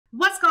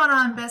going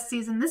on,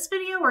 besties? In this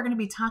video, we're going to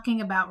be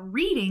talking about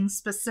reading,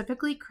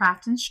 specifically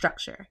craft and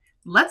structure.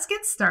 Let's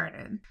get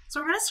started.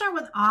 So we're going to start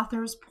with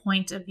author's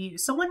point of view.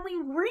 So when we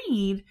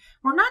read,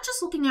 we're not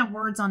just looking at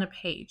words on a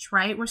page,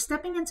 right? We're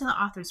stepping into the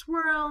author's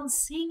world,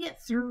 seeing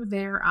it through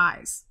their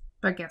eyes.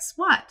 But guess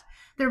what?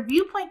 Their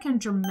viewpoint can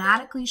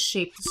dramatically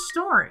shape the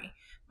story.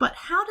 But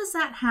how does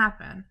that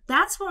happen?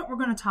 That's what we're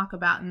going to talk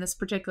about in this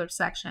particular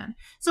section.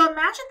 So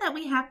imagine that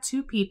we have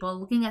two people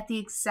looking at the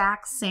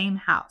exact same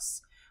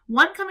house.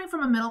 One coming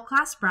from a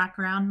middle-class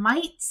background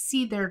might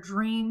see their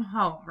dream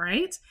home,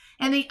 right?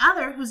 And the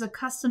other, who's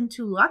accustomed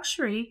to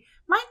luxury,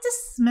 might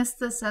dismiss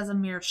this as a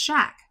mere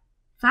shack.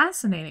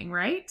 Fascinating,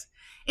 right?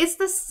 It's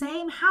the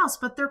same house,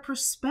 but their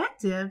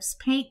perspectives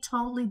paint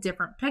totally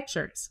different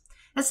pictures.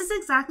 This is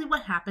exactly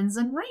what happens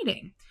in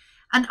reading.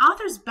 An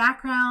author's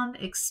background,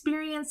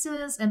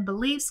 experiences, and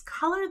beliefs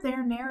color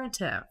their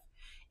narrative.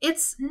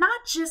 It's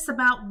not just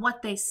about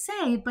what they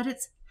say, but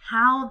it's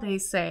how they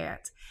say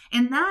it.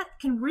 And that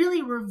can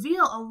really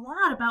reveal a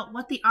lot about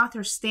what the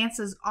author's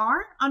stances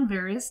are on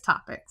various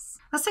topics.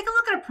 Let's take a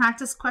look at a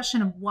practice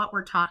question of what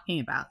we're talking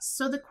about.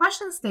 So the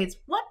question states,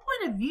 what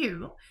point of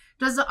view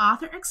does the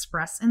author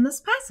express in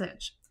this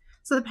passage?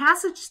 So the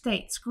passage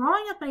states,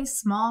 growing up in a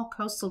small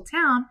coastal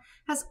town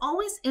has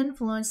always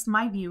influenced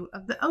my view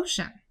of the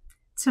ocean.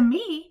 To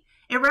me,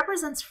 it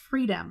represents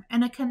freedom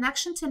and a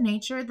connection to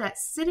nature that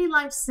city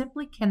life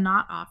simply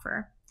cannot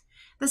offer.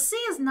 The sea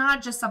is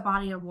not just a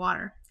body of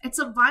water. It's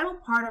a vital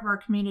part of our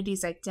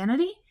community's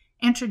identity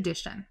and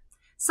tradition,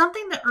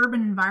 something that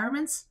urban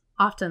environments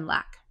often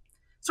lack.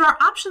 So our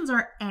options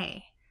are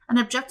A, an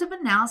objective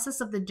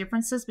analysis of the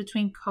differences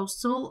between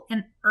coastal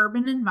and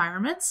urban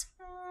environments.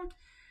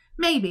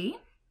 Maybe.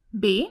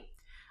 B,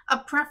 a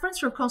preference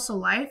for coastal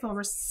life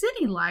over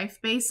city life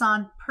based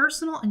on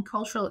personal and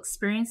cultural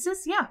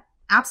experiences. Yeah,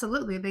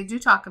 absolutely. They do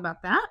talk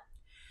about that.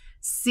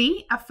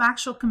 C, a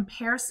factual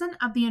comparison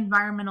of the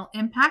environmental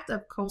impact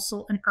of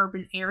coastal and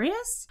urban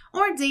areas.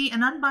 Or D,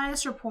 an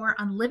unbiased report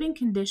on living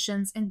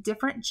conditions in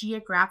different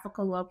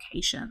geographical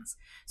locations.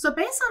 So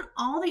based on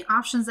all the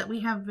options that we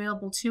have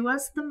available to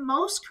us, the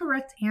most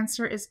correct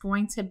answer is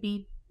going to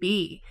be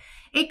B,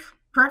 a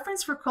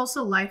preference for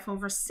coastal life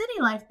over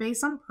city life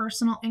based on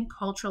personal and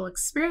cultural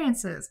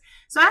experiences.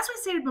 So as we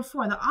stated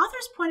before, the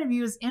author's point of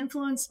view is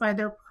influenced by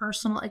their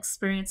personal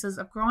experiences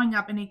of growing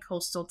up in a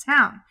coastal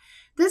town.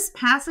 This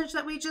passage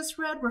that we just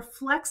read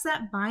reflects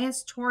that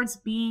bias towards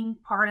being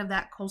part of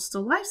that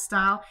coastal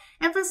lifestyle,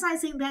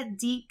 emphasizing that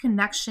deep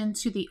connection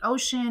to the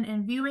ocean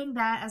and viewing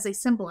that as a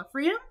symbol of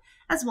freedom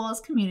as well as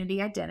community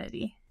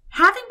identity.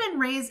 Having been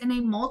raised in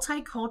a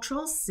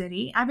multicultural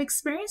city, I've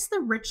experienced the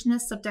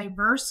richness of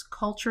diverse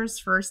cultures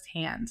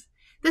firsthand.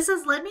 This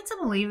has led me to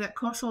believe that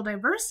cultural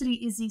diversity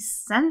is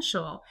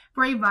essential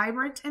for a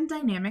vibrant and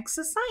dynamic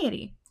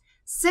society.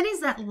 Cities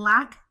that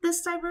lack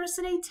this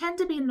diversity tend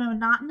to be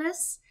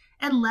monotonous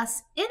and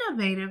less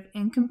innovative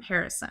in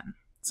comparison.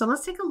 So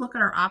let's take a look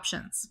at our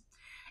options.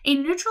 A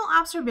neutral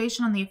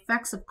observation on the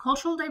effects of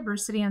cultural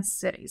diversity in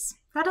cities.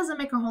 That doesn't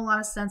make a whole lot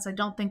of sense. I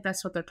don't think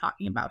that's what they're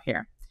talking about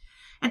here.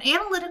 An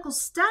analytical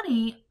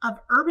study of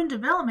urban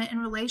development in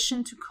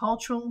relation to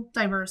cultural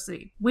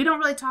diversity. We don't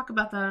really talk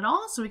about that at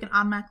all, so we can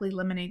automatically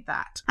eliminate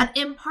that. An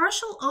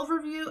impartial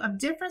overview of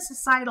different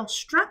societal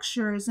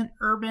structures in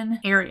urban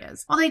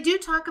areas. While they do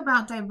talk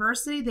about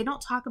diversity, they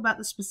don't talk about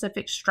the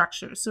specific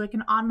structures, so we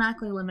can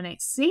automatically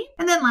eliminate C.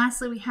 And then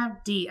lastly, we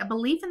have D, a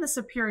belief in the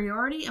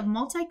superiority of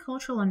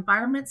multicultural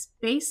environments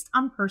based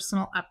on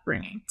personal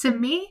upbringing. To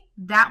me,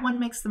 that one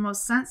makes the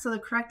most sense, so the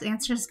correct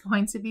answer is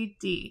going to be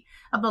D,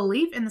 a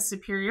belief in the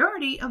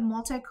superiority of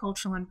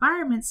multicultural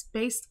environments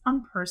based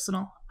on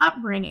personal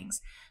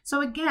upbringings.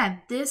 So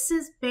again, this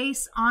is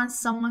based on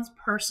someone's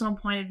personal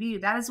point of view.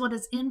 That is what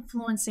is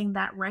influencing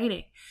that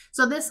writing.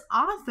 So this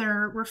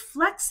author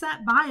reflects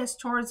that bias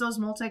towards those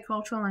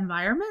multicultural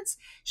environments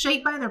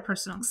shaped by their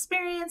personal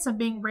experience of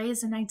being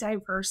raised in a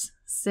diverse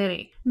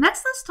city.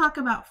 Next, let's talk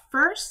about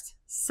first,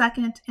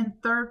 second, and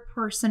third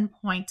person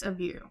point of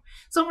view.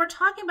 So when we're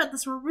talking about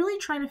this, we're really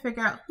trying to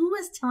figure out who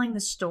is telling the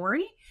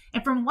story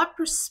and from what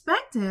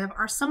perspective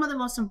are some of the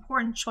most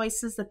important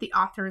choices that the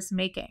author is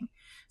making.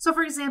 So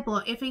for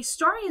example, if a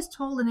story is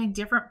told in a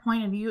different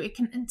point of view, it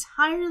can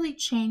entirely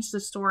change the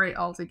story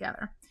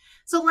altogether.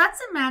 So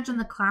let's imagine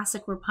the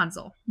classic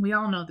Rapunzel. We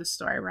all know this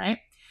story, right?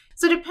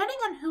 So depending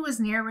on who is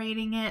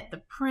narrating it,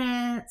 the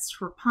prince,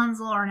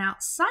 Rapunzel, or an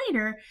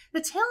outsider,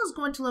 the tale is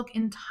going to look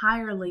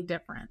entirely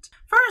different.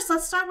 First,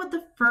 let's start with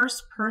the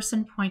first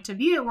person point of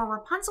view, where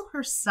Rapunzel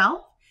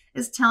herself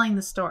is telling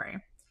the story.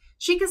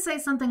 She could say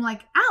something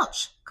like,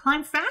 ouch,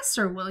 climb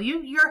faster, will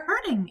you? You're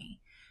hurting me.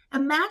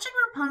 Imagine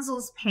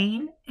Rapunzel's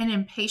pain and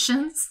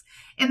impatience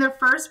in the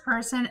first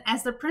person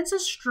as the prince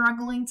is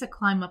struggling to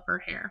climb up her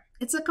hair.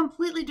 It's a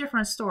completely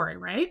different story,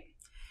 right?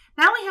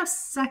 Now we have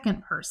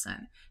second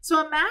person.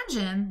 So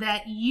imagine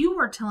that you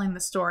are telling the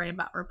story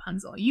about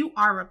Rapunzel. You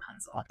are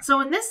Rapunzel. So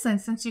in this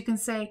instance, you can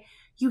say,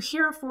 you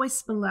hear a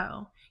voice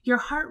below. Your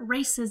heart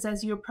races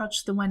as you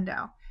approach the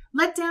window.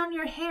 Let down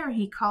your hair,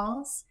 he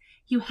calls.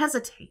 You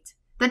hesitate.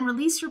 Then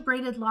release your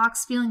braided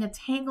locks, feeling a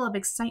tangle of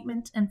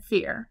excitement and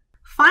fear.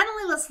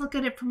 Finally, let's look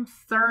at it from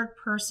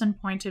third-person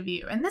point of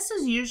view. And this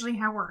is usually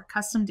how we're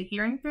accustomed to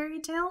hearing fairy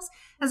tales,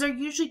 as they're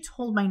usually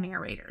told by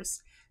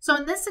narrators. So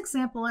in this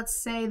example,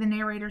 let's say the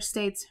narrator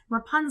states,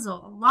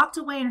 Rapunzel, locked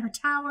away in her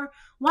tower,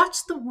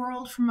 watched the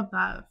world from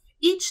above.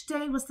 Each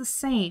day was the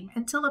same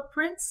until a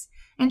prince,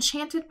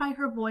 enchanted by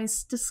her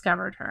voice,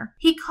 discovered her.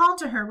 He called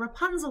to her,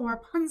 Rapunzel,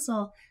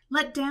 Rapunzel,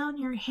 let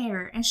down your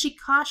hair. And she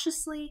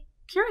cautiously,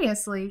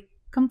 curiously,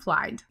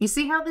 complied. You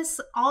see how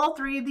all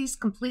three of these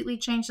completely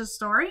change the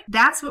story?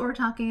 That's what we're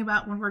talking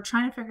about when we're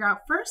trying to figure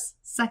out first,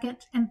 second,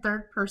 and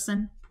third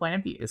person point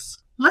of views.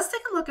 Let's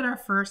take a look at our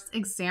first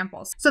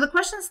examples. So the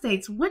question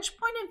states, which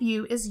point of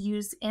view is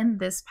used in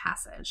this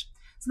passage?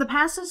 So the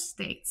passage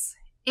states,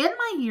 in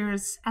my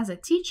years as a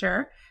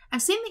teacher,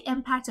 I've seen the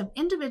impact of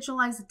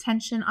individualized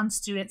attention on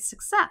student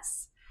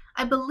success.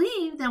 I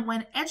believe that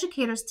when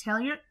educators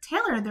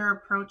tailor their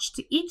approach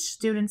to each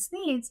student's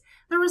needs,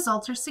 the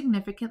results are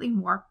significantly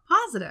more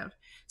positive.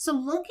 So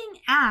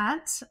looking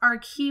at our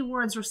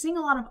keywords, we're seeing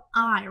a lot of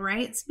I,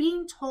 right? It's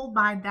being told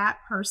by that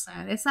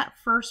person. It's that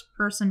first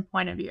person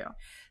point of view.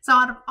 So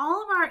out of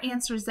all of our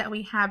answers that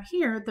we have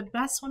here, the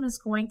best one is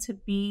going to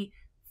be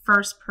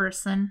first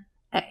person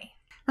A.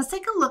 Let's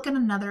take a look at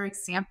another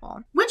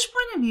example. Which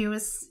point of view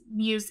is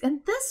used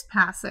in this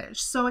passage?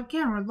 So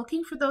again, we're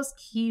looking for those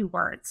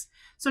keywords.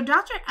 So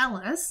Dr.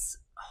 Ellis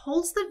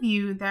holds the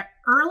view that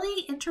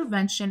early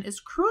intervention is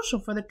crucial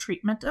for the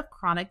treatment of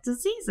chronic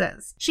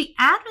diseases. She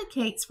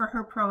advocates for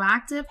her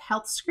proactive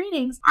health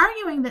screenings,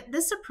 arguing that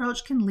this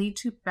approach can lead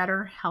to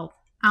better health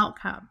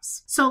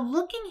outcomes. So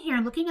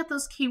looking at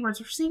those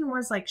keywords, we're seeing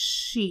words like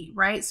she,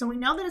 right? So we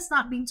know that it's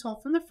not being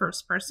told from the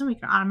first person. We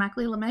can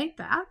automatically eliminate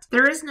that.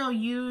 There is no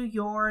you,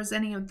 yours,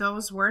 any of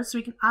those words. So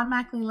we can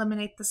automatically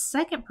eliminate the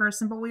second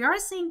person, but we are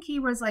seeing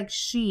keywords like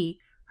she,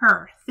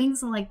 her,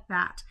 things like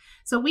that.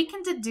 So we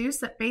can deduce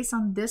that based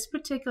on this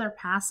particular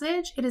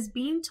passage, it is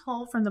being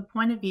told from the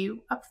point of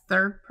view of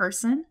third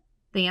person.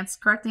 The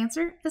correct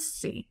answer is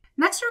C.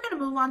 Next, we're going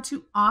to move on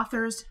to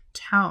author's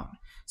tone.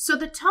 So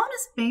the tone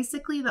is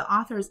basically the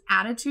author's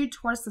attitude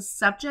towards the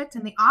subject,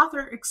 and the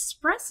author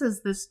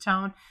expresses this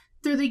tone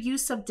through the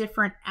use of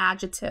different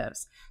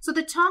adjectives. So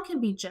the tone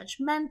can be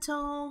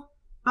judgmental,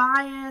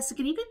 biased, it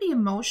can even be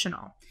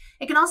emotional.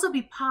 It can also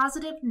be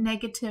positive,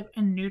 negative,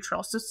 and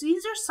neutral. So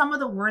these are some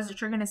of the words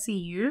that you're going to see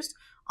used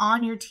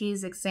on your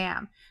TEAS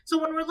exam. So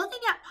when we're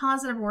looking at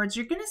positive words,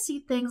 you're going to see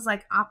things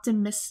like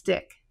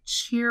optimistic,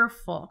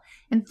 cheerful,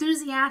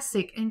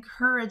 enthusiastic,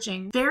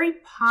 encouraging, very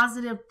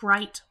positive,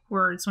 bright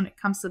words when it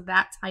comes to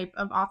that type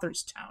of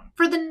author's tone.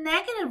 For the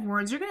negative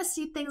words, you're going to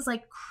see things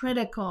like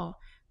critical,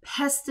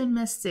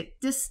 pessimistic,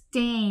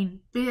 disdain,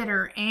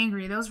 bitter,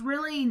 angry, those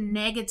really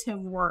negative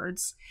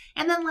words.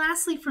 And then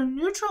lastly, for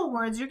neutral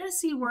words, you're going to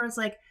see words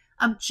like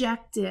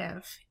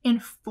objective,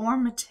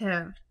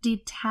 informative,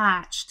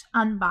 detached,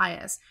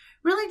 unbiased.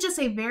 Really just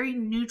a very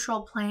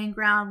neutral playing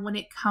ground when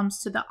it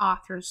comes to the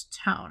author's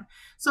tone.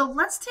 So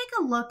let's take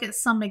a look at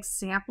some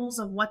examples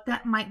of what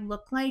that might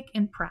look like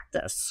in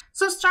practice.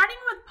 So starting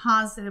with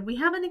positive, we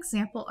have an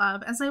example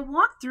of, as I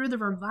walk through the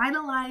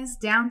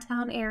revitalized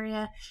downtown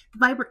area, the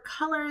vibrant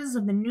colors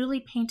of the newly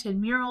painted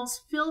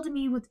murals filled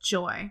me with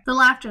joy. The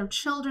laughter of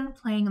children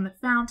playing in the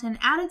fountain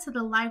added to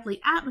the lively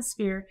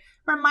atmosphere,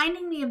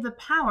 reminding me of the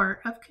power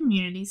of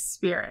community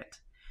spirit.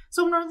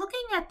 So when we're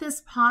looking at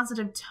this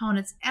positive tone,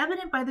 it's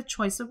evident by the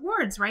choice of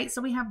words, right?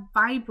 So we have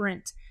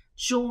vibrant,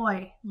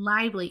 joy,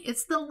 lively.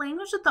 It's the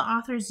language that the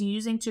author is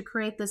using to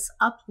create this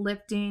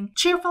uplifting,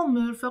 cheerful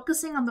mood,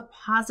 focusing on the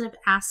positive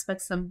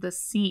aspects of the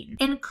scene.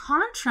 In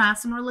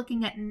contrast, when we're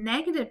looking at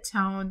negative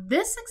tone,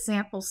 this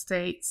example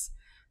states,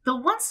 the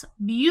once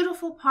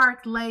beautiful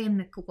park lay in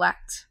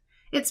neglect,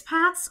 its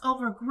paths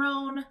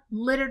overgrown,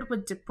 littered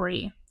with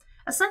debris.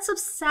 A sense of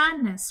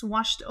sadness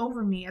washed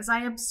over me as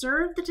I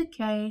observed the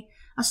decay,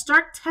 a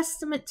stark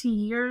testament to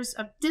years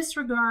of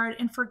disregard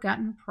and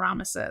forgotten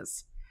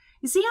promises.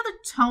 You see how the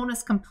tone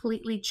has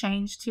completely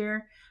changed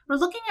here? We're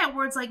looking at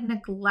words like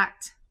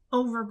neglect,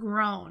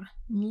 overgrown,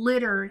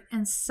 littered,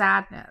 and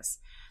sadness.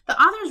 The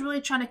author is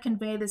really trying to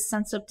convey this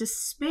sense of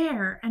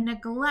despair and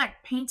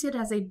neglect painted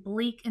as a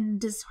bleak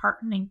and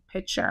disheartening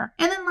picture.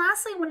 And then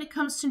lastly, when it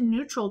comes to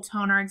neutral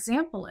tone, our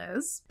example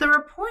is, the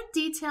report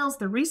details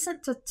the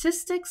recent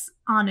statistics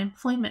on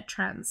employment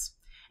trends.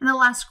 In the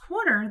last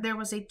quarter, there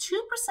was a 2%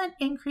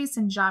 increase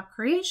in job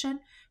creation,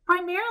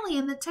 primarily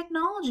in the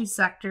technology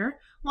sector,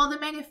 while the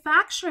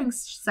manufacturing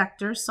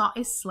sector saw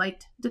a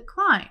slight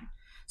decline.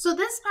 So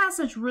this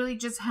passage really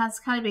just has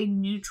kind of a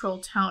neutral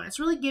tone. It's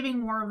really giving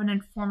more of an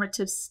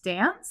informative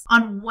stance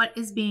on what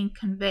is being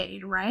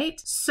conveyed, right?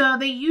 So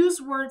they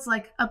use words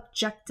like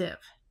objective,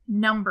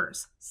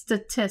 numbers,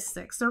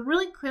 statistics. They're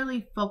really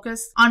clearly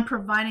focused on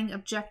providing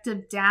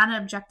objective data,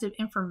 objective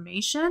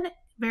information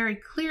very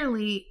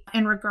clearly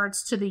in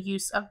regards to the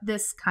use of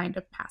this kind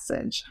of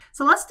passage.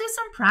 So let's do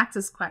some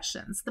practice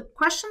questions. The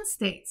question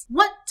states,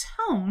 what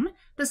tone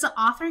does the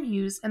author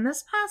use in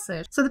this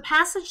passage? So the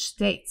passage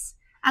states,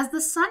 As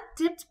the sun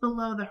dipped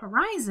below the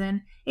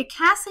horizon, it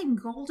cast a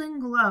golden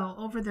glow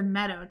over the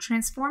meadow,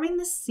 transforming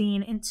the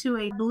scene into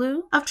a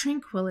blue of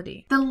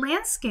tranquility. The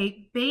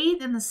landscape,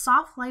 bathed in the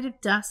soft light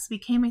of dusk,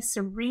 became a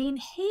serene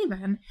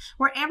haven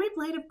where every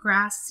blade of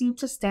grass seemed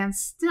to stand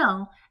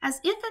still,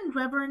 as if in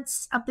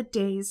reverence of the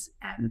day's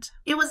end.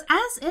 It was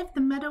as if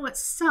the meadow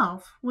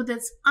itself, with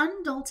its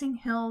undulating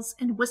hills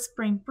and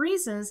whispering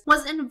breezes,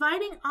 was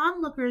inviting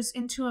onlookers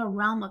into a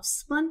realm of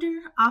splendor,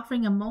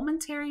 offering a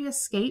momentary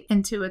escape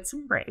into its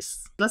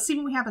embrace. Let's see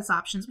what we have as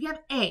options. We have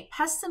A,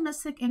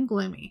 pessimistic and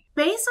gloomy.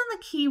 Based on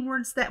the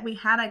keywords that we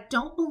had, I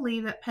don't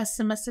believe that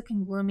pessimistic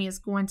and gloomy is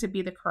going to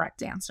be the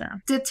correct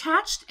answer.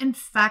 Detached and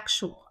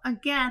factual.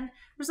 Again,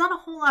 there's not a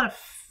whole lot of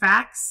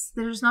facts.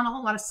 There's not a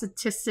whole lot of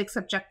statistics,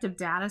 objective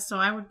data. So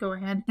I would go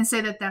ahead and say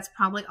that that's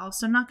probably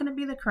also not going to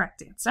be the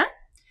correct answer.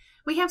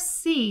 We have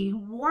C,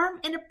 warm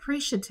and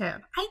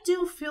appreciative. I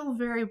do feel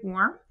very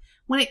warm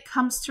when it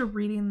comes to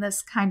reading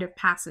this kind of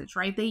passage,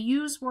 right? They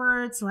use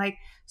words like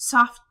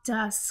soft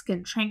dusk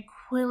and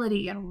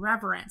tranquility and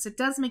reverence. It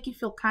does make you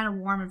feel kind of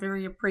warm and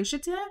very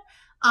appreciative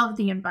of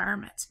the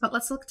environment. But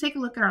let's take a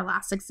look at our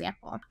last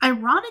example.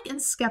 Ironic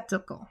and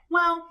skeptical.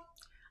 Well,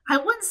 I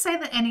wouldn't say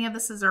that any of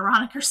this is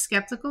ironic or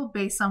skeptical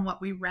based on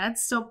what we read.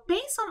 So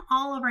based on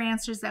all of our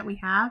answers that we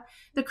have,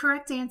 the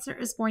correct answer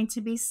is going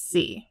to be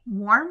C,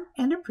 warm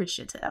and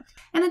appreciative.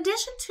 In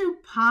addition to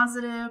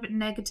positive,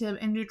 negative,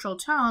 and neutral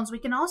tones, we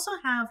can also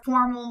have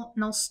formal,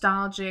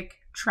 nostalgic,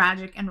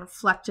 tragic, and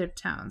reflective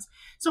tones.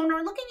 So when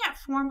we're looking at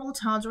formal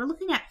tones, we're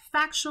looking at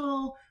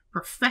factual,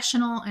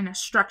 professional, and a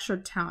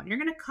structured tone. You're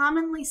going to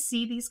commonly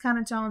see these kind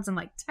of tones in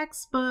like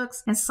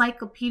textbooks,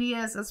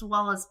 encyclopedias, as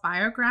well as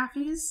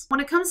biographies. When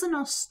it comes to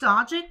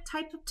nostalgic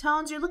type of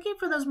tones, you're looking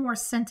for those more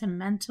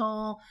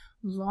sentimental,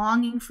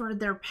 longing for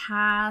their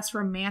past,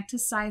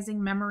 romanticizing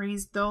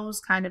memories, those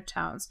kind of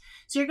tones.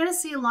 So you're going to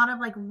see a lot of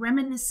like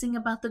reminiscing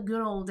about the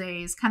good old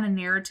days kind of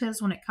narratives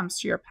when it comes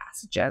to your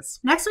passages.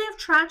 Next, we have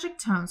tragic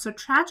tones. So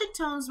tragic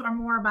tones are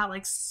more about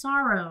like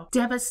sorrow,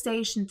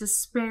 devastation,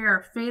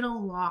 despair,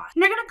 fatal loss.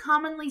 And you're going to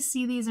commonly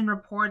see these in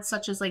reports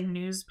such as like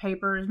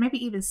newspapers, maybe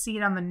even see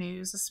it on the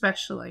news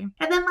especially.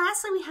 And then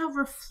lastly, we have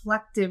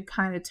reflective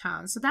kind of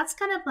tones. So that's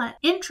kind of like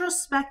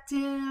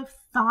introspective,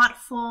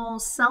 thoughtful,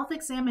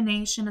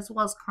 self-examination, as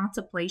well as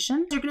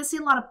contemplation. You're going to see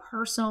a lot of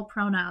personal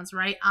pronouns,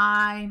 right?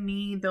 I,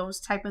 me, those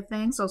type of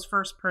things, those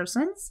first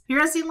persons. You're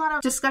going to see a lot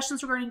of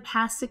discussions regarding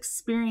past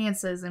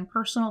experiences and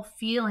personal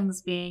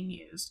feelings being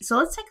used. So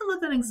let's take a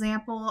look at an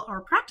example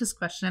or practice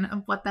question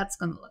of what that's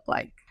going to look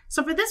like.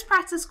 So for this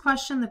practice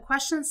question, the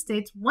question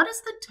states, what is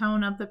the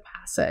tone of the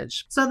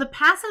passage? So the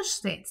passage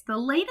states, the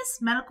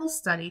latest medical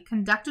study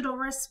conducted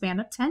over a span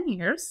of 10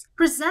 years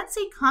presents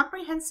a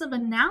comprehensive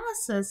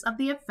analysis of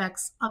the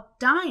effects of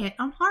diet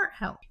on heart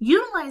health.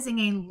 Utilizing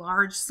a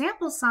large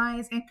sample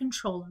size and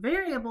controlled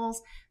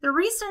variables, the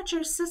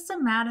researchers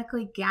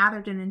systematically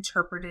gathered and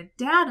interpreted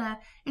data,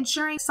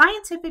 ensuring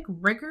scientific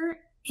rigor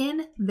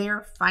in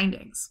their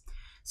findings.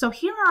 So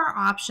here are our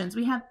options.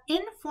 We have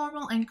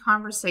informal and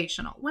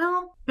conversational.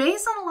 Well,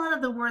 based on a lot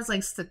of the words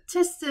like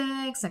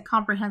statistics and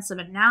comprehensive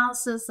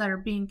analysis that are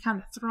being kind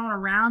of thrown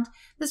around,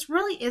 this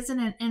really isn't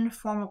an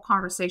informal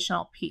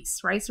conversational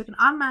piece, right? So we can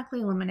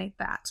automatically eliminate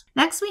that.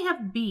 Next, we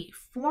have B,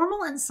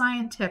 formal and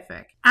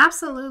scientific.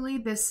 Absolutely,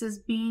 this is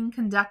being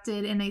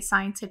conducted in a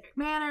scientific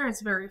manner.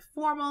 It's very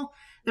formal.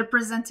 They're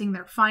presenting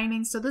their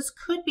findings. So this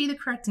could be the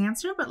correct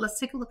answer, but let's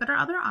take a look at our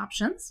other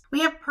options. We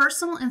have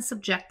personal and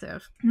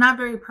subjective. Not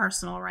very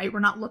personal, right?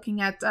 We're not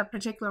looking at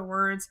particular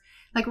words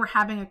like we're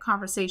having a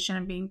conversation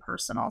and being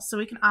personal. So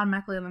we can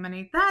automatically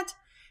eliminate that.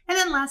 And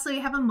then lastly, we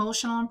have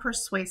emotional and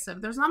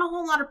persuasive. There's not a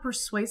whole lot of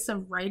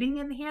persuasive writing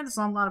in here. There's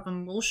not a lot of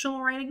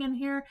emotional writing in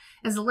here.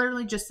 It's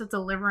literally just the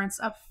deliverance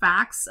of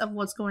facts of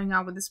what's going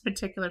on with this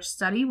particular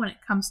study when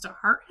it comes to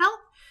heart health.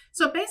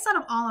 So based out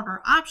of all of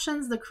our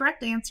options, the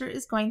correct answer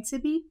is going to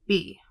be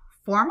B,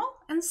 formal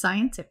and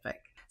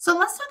scientific. So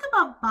let's talk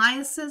about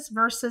biases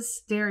versus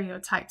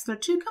stereotypes. They're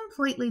two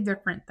completely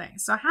different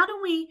things. So how do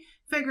we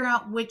figure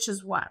out which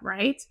is what,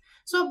 right?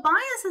 So a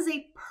bias is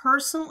a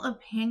personal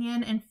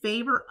opinion in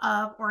favor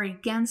of or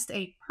against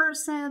a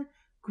person,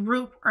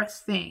 group, or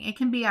thing. It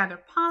can be either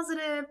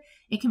positive,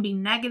 it can be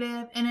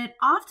negative, and it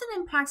often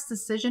impacts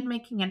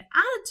decision-making and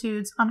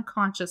attitudes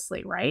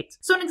unconsciously, right?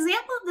 So an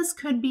example of this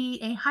could be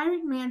a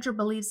hiring manager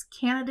believes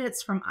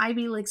candidates from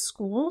Ivy League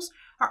schools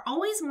are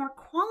always more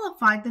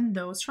qualified than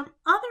those from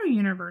other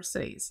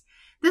universities.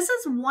 This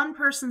is one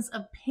person's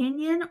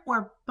opinion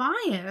or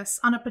bias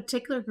on a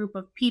particular group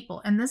of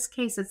people. In this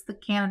case, it's the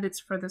candidates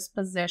for this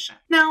position.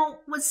 Now,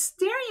 with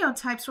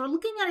stereotypes, we're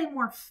looking at a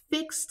more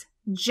fixed,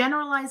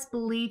 generalized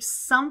beliefs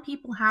some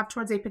people have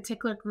towards a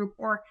particular group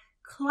or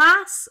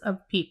class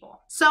of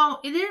people. So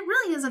it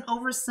really is an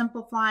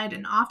oversimplified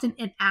and often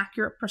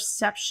inaccurate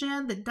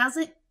perception that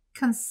doesn't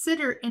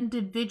consider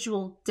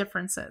individual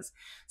differences.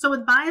 So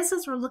with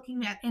biases, we're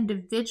looking at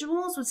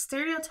individuals. With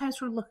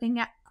stereotypes, we're looking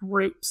at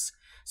groups.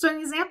 So an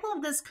example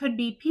of this could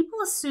be people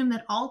assume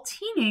that all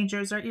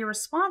teenagers are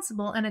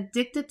irresponsible and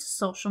addicted to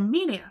social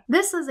media.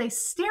 This is a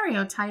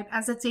stereotype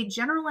as it's a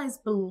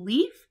generalized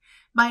belief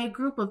by a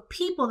group of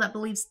people that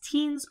believes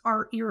teens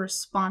are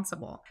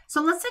irresponsible.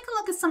 So let's take a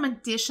look at some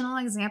additional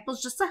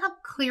examples just to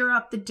help clear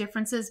up the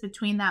differences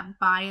between that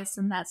bias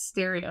and that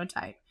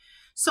stereotype.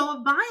 So a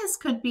bias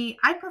could be,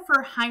 I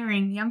prefer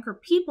hiring younger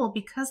people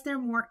because they're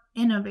more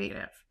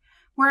innovative.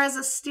 Whereas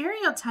a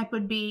stereotype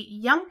would be,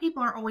 young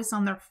people are always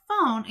on their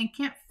phone and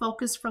can't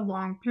focus for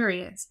long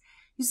periods.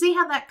 You see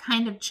how that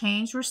kind of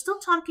changed? We're still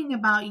talking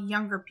about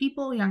younger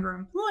people, younger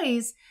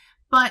employees,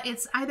 but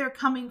it's either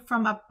coming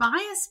from a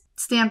bias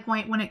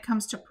standpoint when it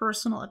comes to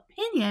personal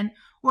opinion,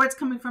 or it's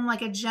coming from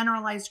like a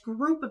generalized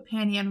group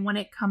opinion when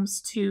it comes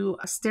to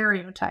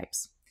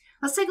stereotypes.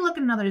 Let's take a look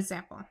at another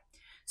example.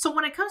 So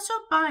when it comes to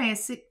a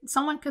bias,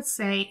 someone could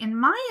say, in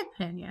my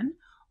opinion,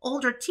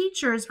 older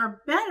teachers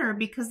are better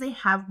because they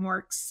have more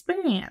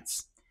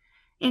experience.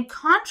 In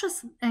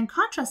contrast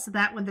to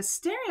that, with the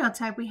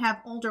stereotype, we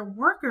have older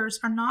workers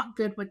are not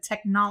good with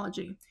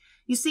technology.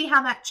 You see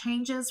how that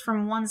changes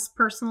from one's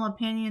personal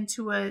opinion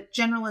to a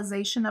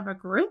generalization of a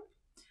group?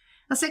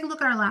 Let's take a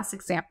look at our last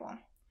example.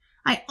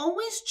 I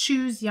always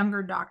choose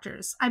younger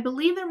doctors. I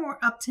believe they're more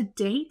up to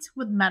date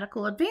with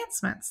medical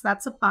advancements.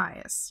 That's a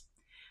bias.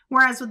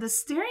 Whereas with the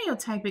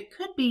stereotype, it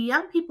could be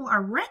young people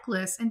are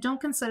reckless and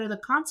don't consider the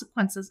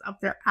consequences of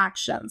their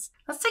actions.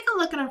 Let's take a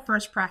look at our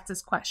first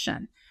practice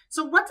question.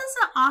 So what does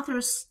the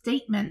author's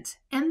statement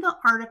in the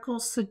article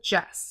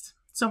suggest?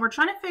 So we're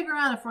trying to figure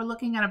out if we're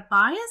looking at a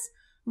bias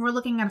or we're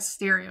looking at a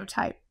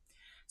stereotype.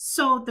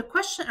 So the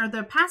question or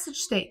the passage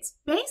states,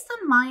 based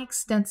on my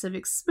extensive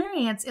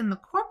experience in the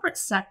corporate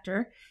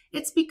sector,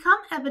 it's become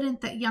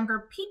evident that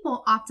younger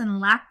people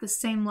often lack the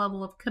same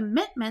level of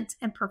commitment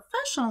and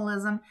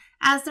professionalism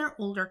as their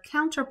older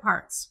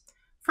counterparts.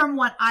 From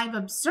what I've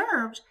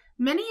observed,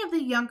 many of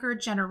the younger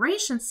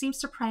generation seems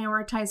to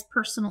prioritize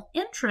personal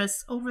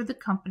interests over the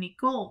company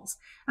goals,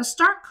 a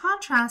stark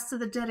contrast to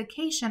the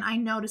dedication I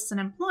noticed in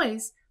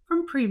employees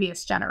from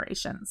previous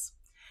generations.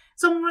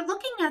 So when we're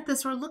looking at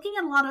this, we're looking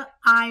at a lot of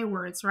I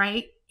words,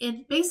 right?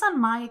 Based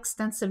on my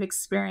extensive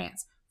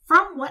experience,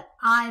 from what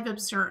I've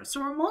observed.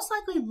 So we're most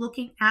likely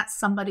looking at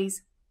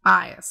somebody's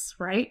bias,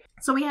 right?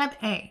 So we have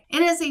A.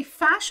 It is a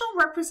factual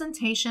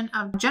representation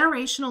of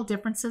generational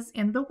differences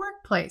in the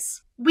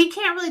workplace. We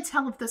can't really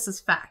tell if this is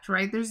fact,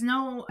 right? There's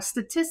no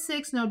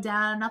statistics, no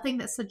data, nothing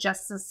that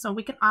suggests this, so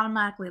we can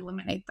automatically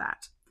eliminate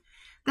that.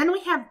 Then we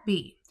have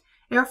B.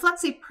 It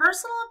reflects a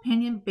personal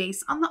opinion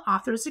based on the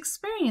author's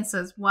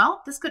experiences.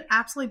 Well, this could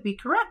absolutely be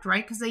correct,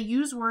 right? Because they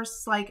use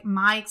words like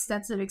my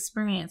extensive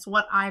experience,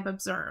 what I've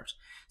observed.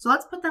 So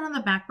let's put that on the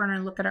back burner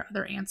and look at our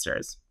other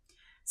answers.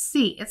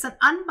 C, it's an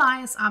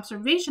unbiased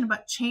observation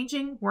about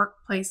changing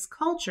workplace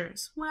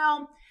cultures.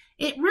 Well,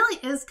 it really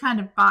is kind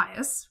of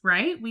biased,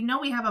 right? We know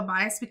we have a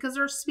bias because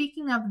they're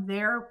speaking of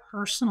their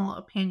personal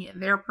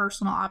opinion, their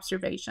personal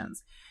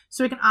observations.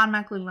 So we can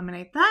automatically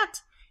eliminate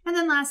that. And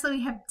then lastly,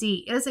 we have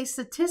D. It is a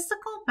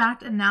statistical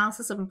backed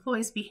analysis of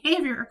employees'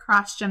 behavior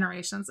across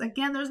generations.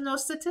 Again, there's no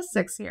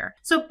statistics here.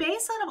 So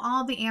based out of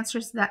all the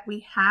answers that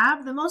we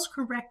have, the most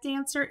correct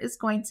answer is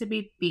going to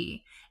be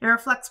B. It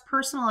reflects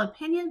personal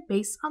opinion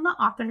based on the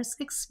author's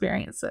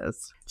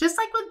experiences. Just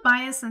like with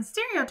bias and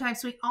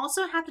stereotypes, we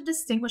also have to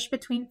distinguish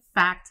between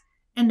fact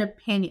and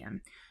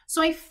opinion.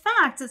 So a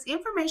fact is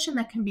information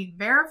that can be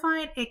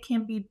verified, it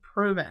can be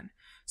proven.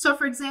 So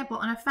for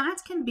example, a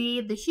fact can be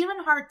the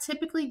human heart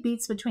typically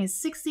beats between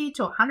 60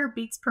 to 100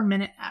 beats per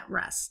minute at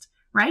rest,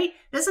 right?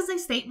 This is a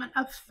statement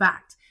of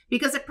fact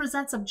because it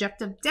presents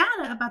objective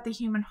data about the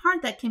human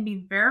heart that can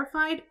be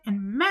verified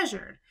and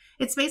measured.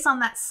 It's based on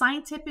that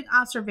scientific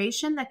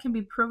observation that can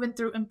be proven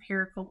through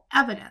empirical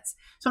evidence.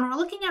 So when we're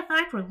looking at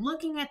fact, we're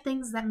looking at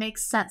things that make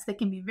sense. They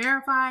can be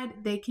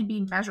verified, they can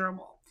be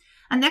measurable.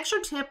 An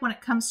extra tip when it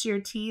comes to your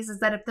T's is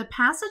that if the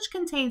passage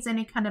contains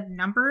any kind of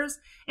numbers,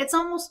 it's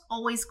almost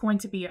always going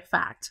to be a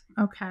fact,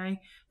 okay?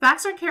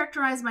 Facts are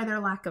characterized by their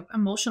lack of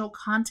emotional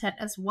content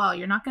as well.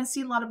 You're not going to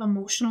see a lot of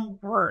emotional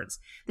words.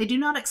 They do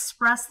not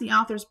express the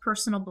author's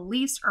personal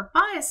beliefs or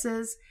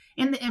biases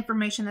in the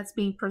information that's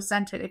being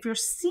presented. If you're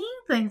seeing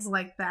things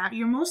like that,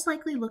 you're most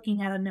likely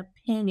looking at an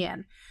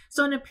opinion.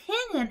 So an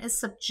opinion is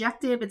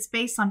subjective. It's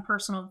based on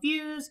personal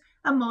views,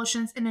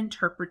 emotions, and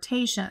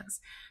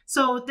interpretations.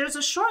 So there's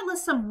a short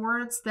list of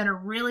words that are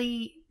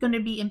really going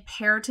to be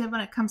imperative when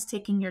it comes to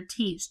taking your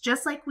T's.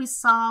 Just like we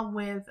saw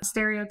with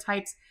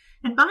stereotypes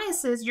and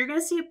biases, you're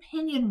going to see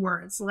opinion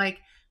words like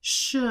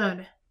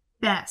should,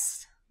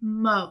 best,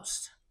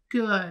 most,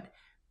 good,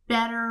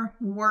 better,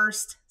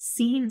 worst,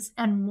 seems,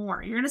 and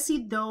more. You're going to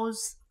see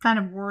those kind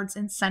of words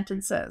in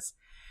sentences.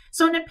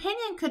 So an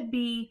opinion could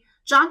be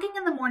jogging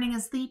in the morning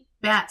is the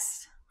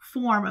best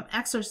form of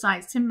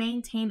exercise to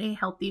maintain a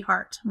healthy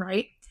heart,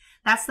 right?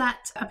 That's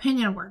that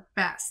opinion word,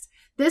 best.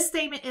 This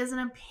statement is an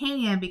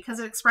opinion because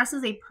it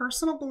expresses a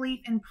personal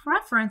belief and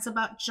preference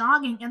about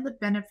jogging and the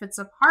benefits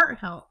of heart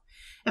health.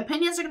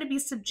 Opinions are going to be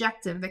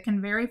subjective. They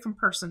can vary from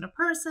person to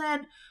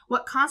person.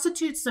 What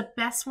constitutes the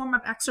best form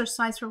of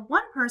exercise for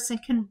one person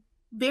can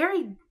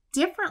vary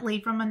differently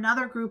from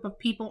another group of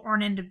people or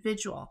an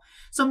individual.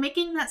 So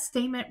making that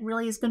statement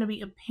really is going to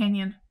be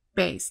opinion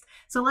based.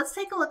 So let's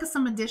take a look at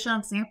some additional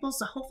examples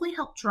to hopefully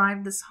help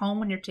drive this home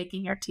when you're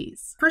taking your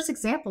TEAS. First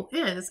example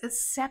is,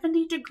 it's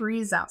 70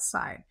 degrees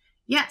outside.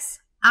 Yes,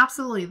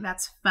 absolutely,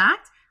 that's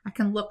fact. I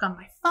can look on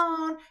my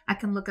phone, I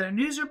can look at a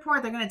news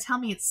report, they're going to tell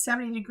me it's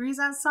 70 degrees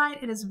outside.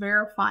 It is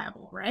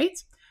verifiable, right?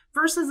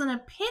 Versus an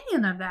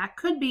opinion of that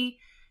could be,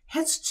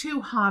 it's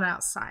too hot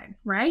outside,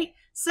 right?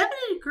 70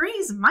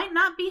 degrees might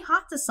not be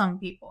hot to some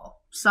people.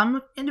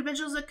 Some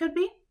individuals it could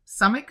be,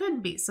 some it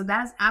couldn't be. So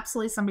that is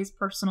absolutely somebody's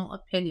personal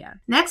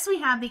opinion. Next, we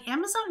have the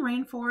Amazon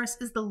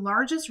rainforest is the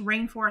largest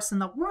rainforest in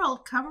the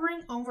world,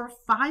 covering over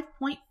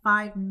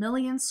 5.5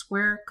 million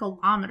square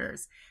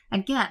kilometers.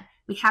 Again,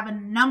 we have a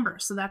number,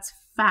 so that's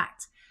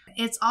fact.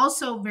 It's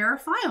also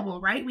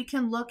verifiable, right? We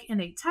can look in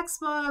a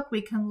textbook,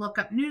 we can look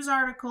up news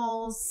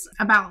articles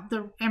about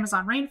the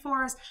Amazon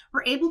rainforest.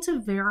 We're able to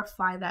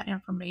verify that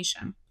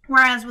information.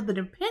 Whereas with an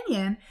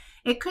opinion,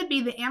 it could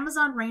be the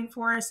Amazon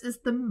rainforest is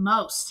the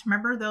most,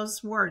 remember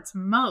those words,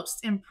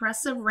 most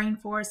impressive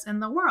rainforest in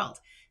the world.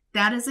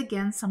 That is,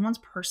 again, someone's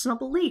personal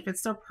belief.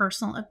 It's their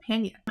personal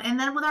opinion. And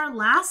then with our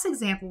last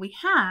example, we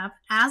have,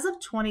 as of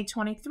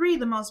 2023,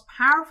 the most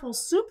powerful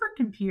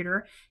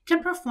supercomputer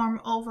can perform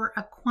over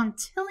a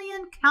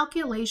quintillion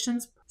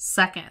calculations per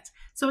second.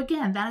 So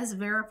again, that is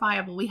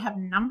verifiable. We have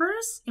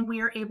numbers and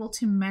we are able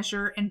to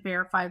measure and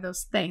verify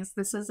those things.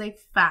 This is a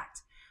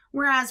fact.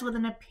 Whereas with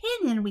an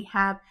opinion, we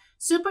have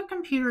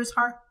supercomputers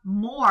are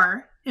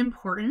more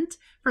important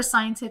for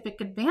scientific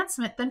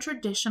advancement than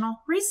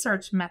traditional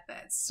research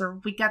methods.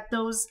 So we get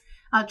those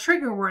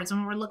trigger words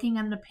when we're looking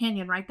at an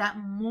opinion, right? That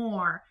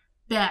more,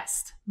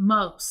 best,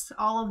 most,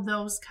 all of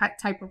those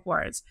type of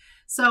words.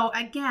 So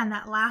again,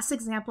 that last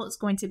example is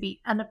going to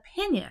be an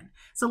opinion.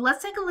 So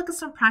let's take a look at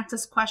some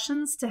practice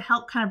questions to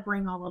help kind of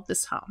bring all of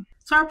this home.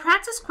 So our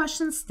practice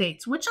question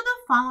states, which of the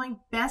following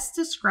best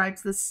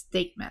describes this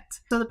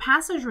statement? So the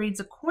passage reads,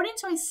 according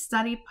to a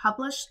study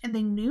published in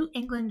the New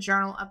England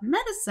Journal of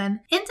Medicine,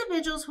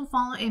 individuals who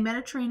follow a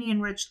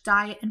Mediterranean-rich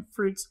diet in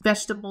fruits,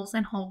 vegetables,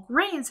 and whole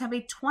grains have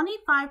a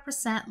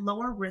 25%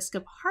 lower risk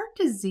of heart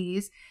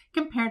disease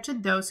compared to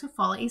those who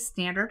follow a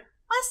standard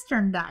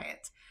Western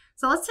diet.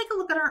 So let's take a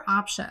look at our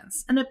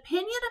options. An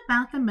opinion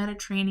about the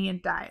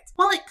Mediterranean diet.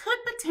 While it could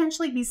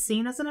potentially be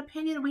seen as an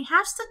opinion, we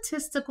have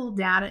statistical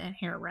data in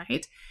here,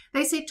 right?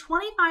 They say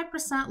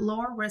 25%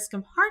 lower risk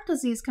of heart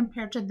disease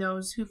compared to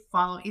those who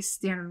follow a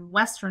standard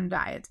Western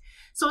diet.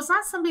 So it's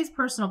not somebody's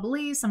personal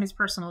belief, somebody's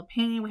personal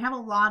opinion. We have a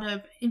lot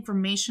of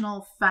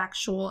informational,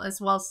 factual, as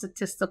well as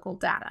statistical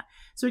data.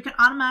 So we can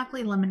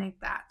automatically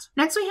eliminate that.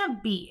 Next, we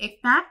have B, a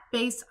fact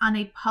based on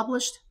a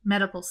published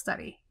medical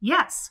study.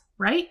 Yes,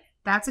 right?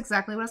 That's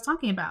exactly what I was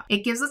talking about.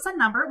 It gives us a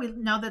number. We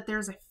know that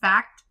there's a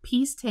fact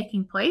piece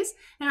taking place,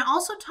 and it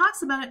also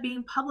talks about it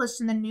being published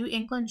in the New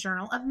England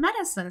Journal of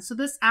Medicine. So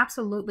this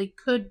absolutely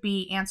could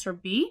be answer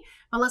B,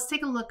 but let's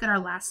take a look at our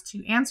last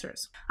two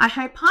answers. A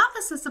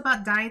hypothesis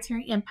about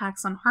dietary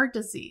impacts on heart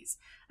disease.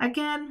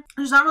 Again,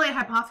 there's not really a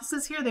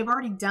hypothesis here. They've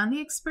already done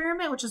the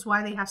experiment, which is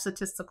why they have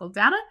statistical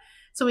data.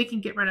 So we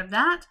can get rid of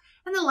that.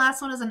 And the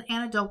last one is an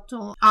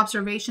anecdotal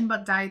observation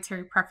about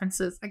dietary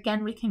preferences.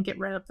 Again, we can get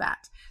rid of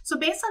that. So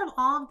based out of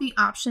all of the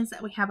options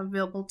that we have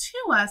available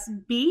to us,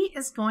 B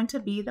is going to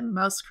be the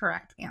most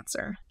correct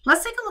answer.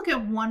 Let's take a look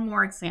at one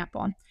more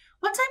example.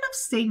 What type of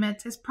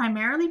statement is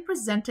primarily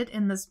presented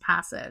in this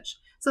passage?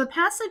 So the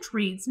passage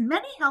reads,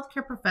 many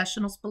healthcare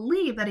professionals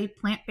believe that a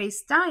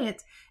plant-based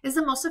diet is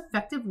the most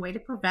effective way to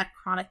prevent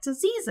chronic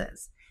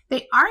diseases.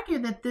 They argue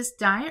that this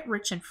diet,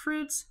 rich in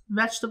fruits,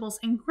 vegetables,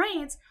 and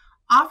grains,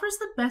 offers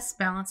the best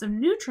balance of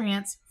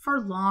nutrients for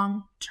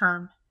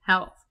long-term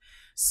health.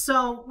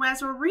 So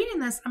as we're reading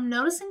this, I'm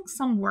noticing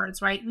some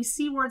words, right? We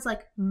see words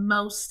like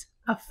most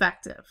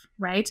effective,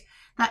 right?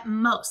 That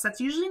most, that's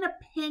usually an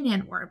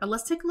opinion word, but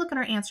let's take a look at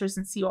our answers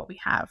and see what we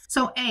have.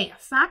 So A,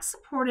 fact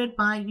supported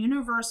by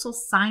universal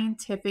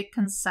scientific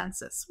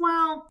consensus.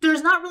 Well,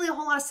 there's not really a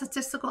whole lot of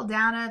statistical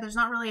data. There's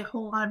not really a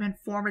whole lot of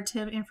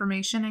informative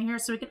information in here,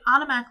 so we can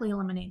automatically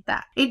eliminate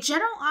that. A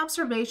general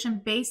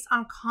observation based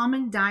on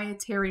common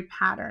dietary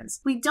patterns.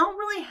 We don't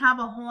really have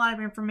a whole lot of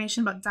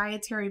information about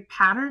dietary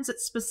patterns.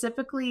 It's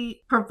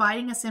specifically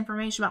providing us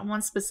information about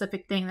one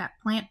specific thing, that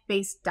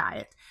plant-based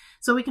diet.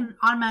 So we can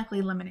automatically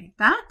eliminate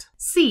that.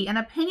 C, an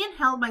opinion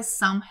held by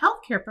some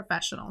healthcare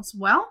professionals.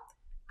 Well,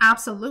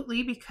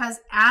 absolutely, because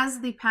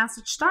as the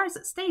passage starts,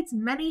 it states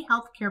many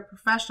healthcare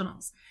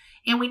professionals.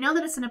 And we know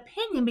that it's an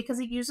opinion because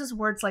it uses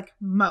words like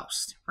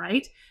most,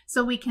 right?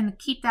 So we can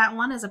keep that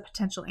one as a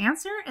potential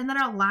answer. And then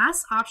our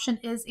last option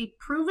is a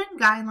proven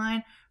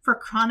guideline for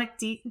chronic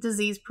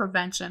disease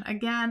prevention.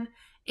 Again,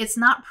 It's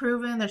not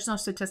proven. There's no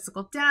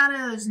statistical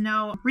data. There's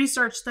no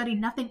research study,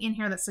 nothing in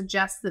here that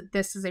suggests that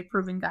this is a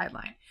proven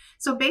guideline.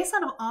 So based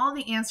on all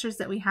the answers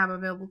that we have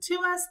available to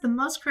us, the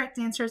most correct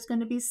answer is going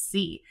to be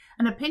C,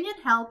 an opinion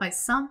held by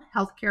some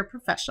healthcare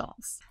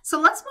professionals. So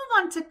let's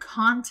move on to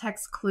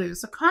context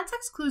clues. So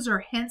context clues are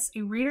hints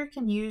a reader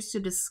can use to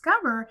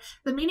discover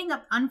the meaning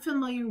of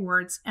unfamiliar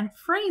words and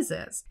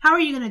phrases. How are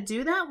you going to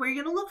do that? Well,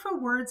 you're going to look for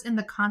words in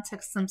the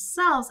context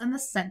themselves and the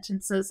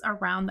sentences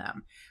around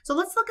them. So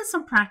let's look at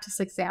some practice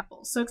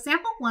examples. So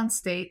example 1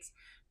 states,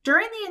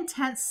 during the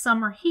intense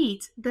summer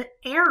heat, the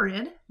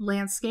arid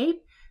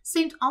landscape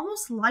seemed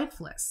almost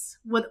lifeless,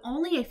 with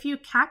only a few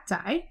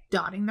cacti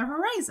dotting the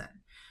horizon.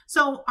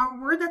 So our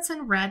word that's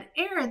in red,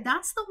 arid,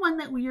 that's the one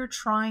that we are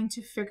trying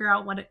to figure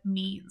out what it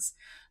means.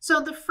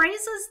 So the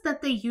phrases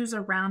that they use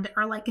around it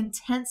are like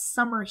intense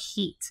summer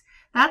heat.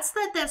 That's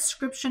the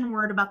description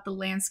word about the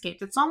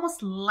landscape. It's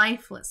almost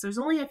lifeless. There's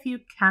only a few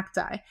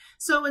cacti.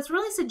 So it's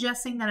really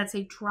suggesting that it's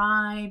a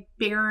dry,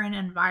 barren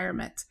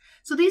environment.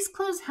 So these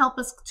clues help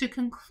us to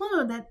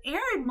conclude that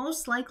arid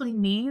most likely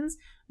means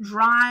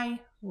dry,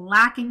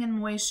 lacking in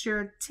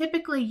moisture,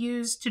 typically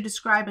used to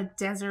describe a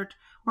desert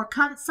or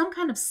some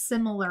kind of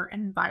similar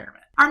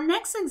environment. Our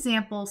next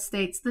example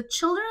states, the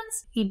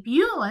children's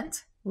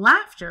ebullient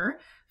laughter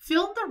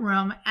filled the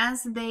room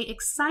as they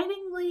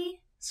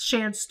excitingly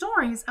shared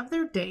stories of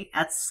their day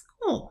at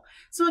school.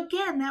 So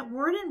again, that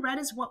word in red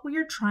is what we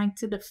are trying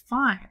to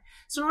define.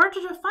 So in order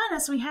to define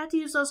this, we had to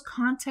use those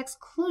context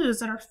clues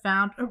that are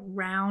found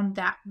around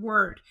that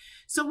word.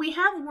 So we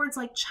have words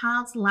like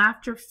child's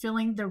laughter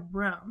filling the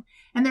room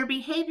and their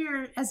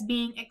behavior as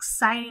being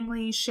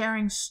excitingly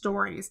sharing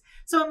stories.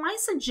 So it might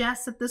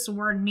suggest that this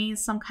word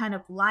means some kind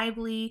of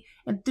lively,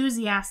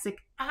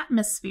 enthusiastic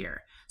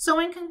atmosphere. So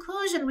in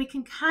conclusion, we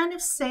can kind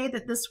of say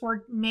that this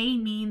word may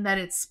mean that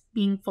it's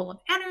being full of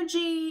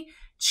energy,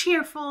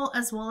 cheerful,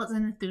 as well as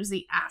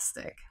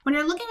enthusiastic. When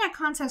you're looking at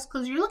context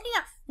clues, you're looking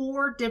at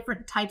 4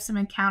 different types of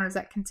encounters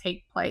that can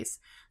take place.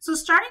 So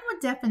starting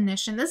with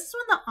definition, this is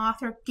when the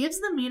author gives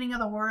the meaning of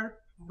the word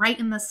right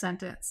in the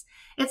sentence.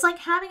 It's like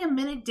having a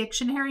mini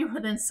dictionary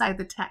inside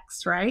the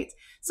text, right?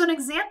 So an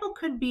example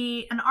could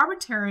be an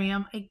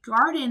arboretum, a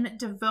garden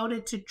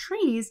devoted to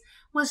trees,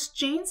 was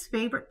Jane's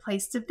favorite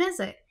place to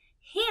visit.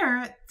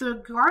 Here, the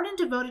garden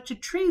devoted to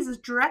trees is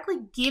directly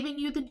giving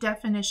you the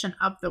definition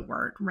of the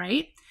word,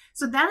 right?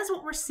 So that is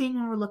what we're seeing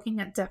when we're looking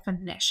at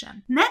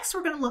definition. Next,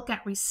 we're going to look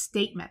at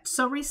restatement.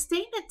 So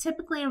restatement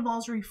typically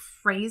involves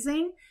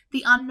rephrasing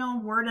the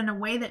unknown word in a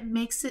way that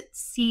makes it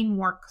seem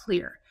more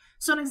clear.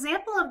 So an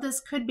example of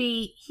this could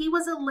be, he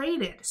was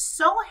elated,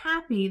 so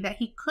happy that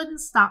he couldn't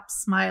stop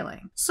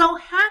smiling. So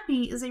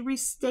happy is a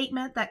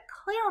restatement that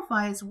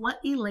clarifies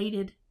what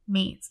elated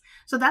means.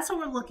 So that's what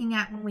we're looking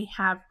at when we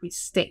have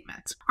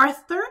restatement. Our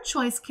third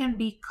choice can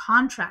be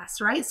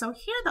contrast, right? So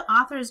here the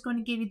author is going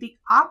to give you the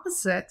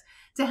opposite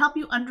to help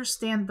you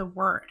understand the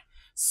word.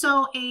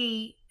 So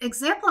a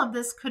example of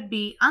this could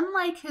be,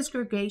 unlike his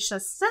gregarious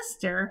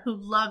sister who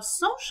loved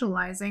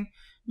socializing,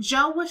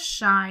 Joe was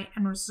shy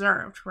and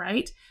reserved,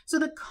 right? So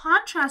the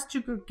contrast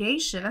to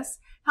gregarious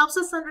helps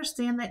us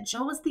understand that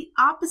Joe is the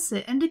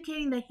opposite,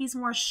 indicating that he's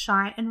more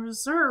shy and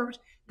reserved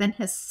than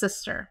his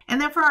sister.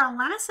 And then for our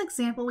last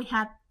example, we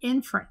have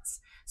inference.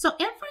 So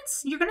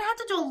inference, you're going to have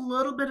to do a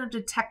little bit of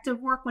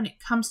detective work when it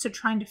comes to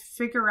trying to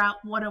figure out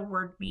what a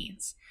word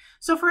means.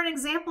 So for an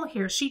example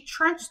here, she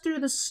trudged through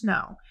the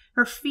snow,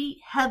 her feet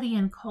heavy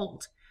and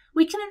cold.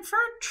 We can infer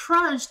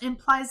trudged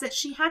implies that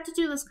she had to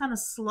do this kind of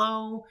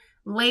slow,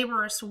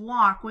 laborious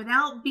walk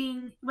without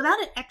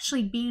it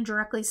actually being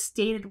directly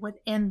stated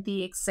within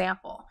the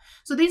example.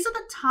 So these are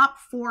the top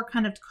 4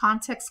 kind of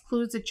context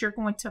clues that you're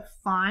going to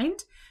find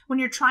when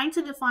you're trying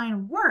to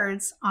define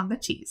words on the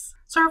TEAS.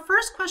 So our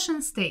first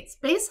question states,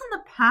 based on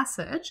the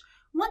passage,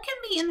 what can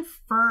be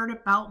inferred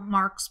about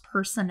Mark's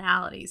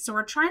personality? So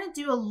we're trying to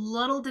do a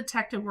little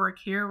detective work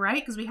here,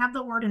 right? Because we have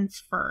the word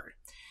inferred.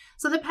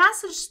 So the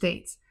passage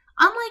states,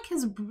 unlike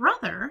his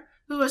brother,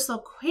 who is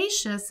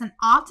loquacious and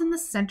often the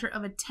center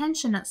of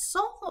attention at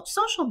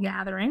social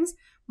gatherings,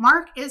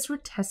 Mark is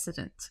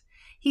reticent.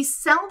 He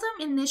seldom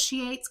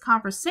initiates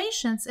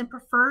conversations and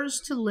prefers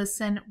to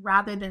listen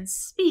rather than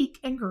speak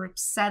in group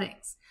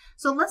settings.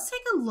 So let's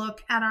take a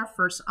look at our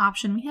first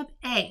option. We have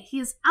A. He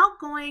is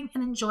outgoing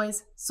and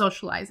enjoys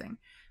socializing.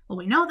 Well,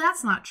 we know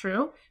that's not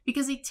true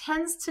because he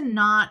tends to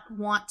not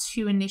want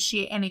to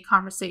initiate any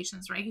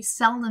conversations, right? He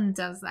seldom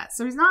does that.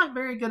 So he's not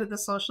very good at the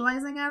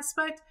socializing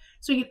aspect,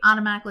 so you can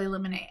automatically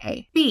eliminate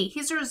A. B,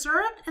 he's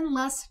reserved and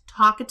less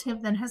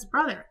talkative than his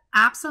brother.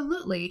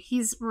 Absolutely.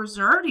 He's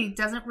reserved. He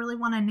doesn't really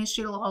want to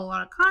initiate a whole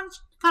lot of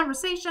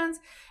conversations,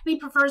 and he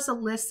prefers to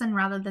listen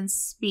rather than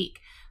speak.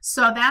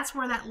 So that's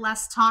where that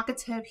less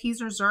talkative,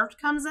 he's reserved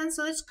comes in.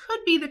 So this could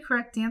be the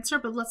correct answer,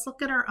 but let's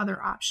look at our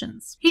other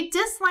options. He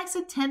dislikes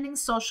attending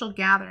social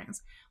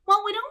gatherings.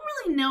 Well, we don't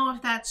really know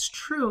if that's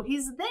true.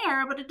 He's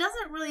there, but it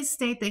doesn't really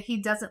state that he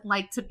doesn't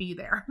like to be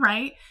there,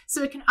 right?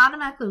 So it can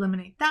automatically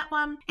eliminate that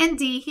one. And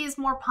D, he is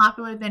more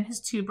popular than his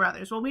two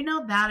brothers. Well, we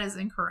know that is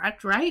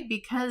incorrect, right?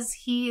 Because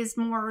he is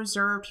more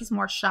reserved, he's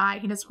more shy,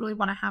 he doesn't really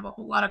want to have a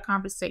whole lot of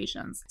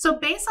conversations. So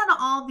based on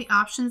all of the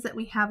options that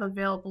we have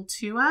available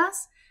to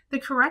us, the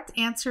correct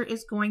answer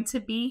is going to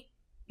be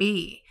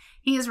B.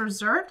 He is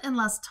reserved and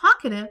less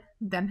talkative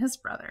than his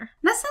brother.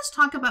 Next, let's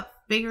talk about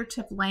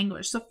figurative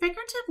language. So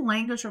figurative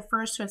language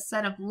refers to a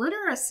set of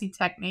literacy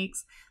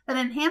techniques that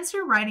enhance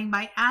your writing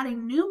by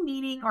adding new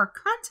meaning or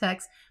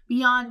context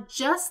beyond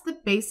just the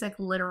basic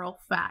literal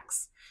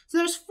facts. So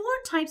there's 4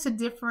 types of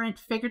different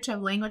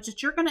figurative language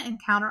that you're going to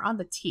encounter on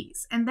the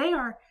T's, and they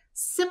are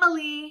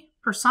simile,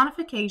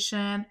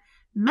 personification,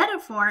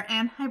 metaphor,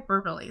 and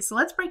hyperbole. So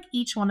let's break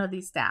each one of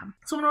these down.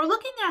 So when we're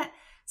looking at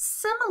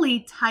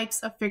simile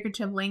types of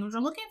figurative language,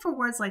 we're looking for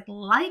words like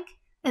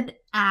and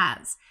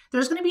as.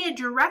 There's going to be a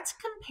direct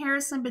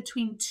comparison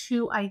between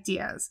two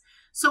ideas.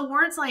 So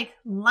words like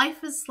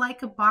life is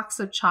like a box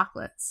of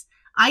chocolates,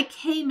 I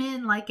came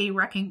in like a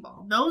wrecking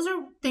ball. Those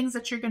are things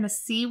that you're going to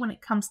see when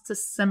it comes to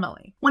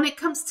simile. When it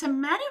comes to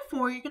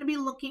metaphor, you're going to be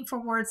looking for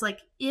words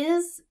like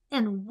is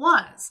and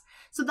was.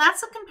 So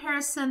that's a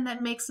comparison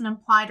that makes an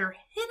implied or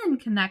hidden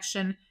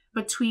connection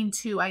between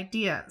two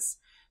ideas.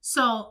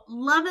 So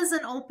love is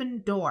an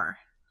open door.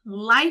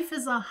 Life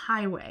is a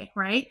highway,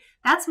 right?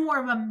 That's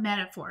more of a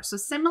metaphor. So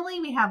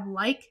simile, we have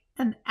like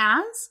and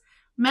as.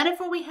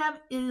 Metaphor, we have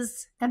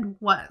is and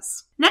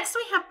was. Next,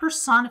 we have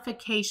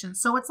personification.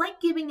 So it's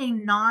like giving a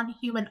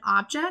non-human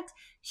object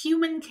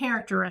human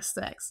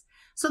characteristics.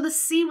 So the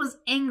sea was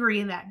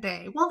angry that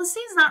day. Well, the sea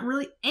is not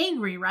really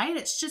angry, right?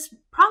 It's just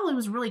probably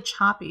was really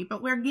choppy,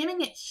 but we're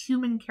giving it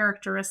human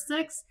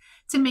characteristics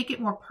to make it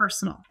more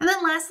personal. And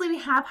then lastly, we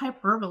have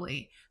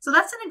hyperbole. So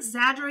that's an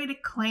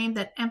exaggerated claim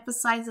that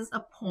emphasizes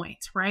a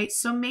point, right?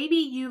 So maybe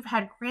you've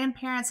had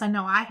grandparents, I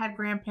know I had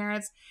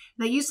grandparents,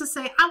 that used to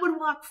say, I would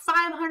walk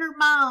 500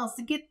 miles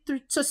to get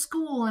to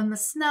school in the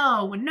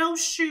snow with no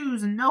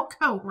shoes and no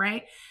coat,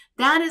 right?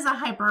 That is a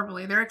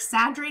hyperbole. They're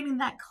exaggerating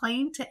that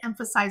claim to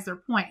emphasize their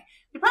point.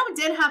 They probably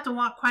did have to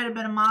walk quite a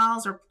bit of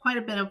miles or quite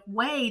a bit of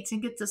way to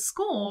get to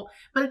school,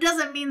 but it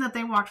doesn't mean that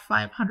they walked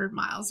 500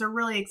 miles. They're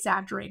really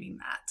exaggerating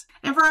that.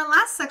 And for our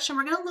last section,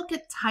 we're going to look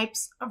at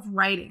types of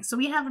writing. So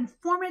we have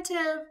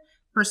informative,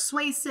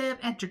 persuasive,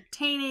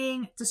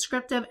 entertaining,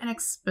 descriptive, and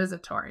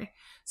expository.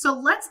 So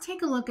let's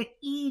take a look at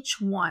each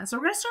one. So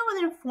we're going to start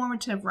with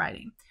informative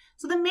writing.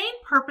 So the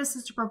main purpose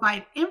is to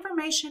provide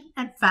information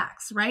and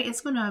facts, right?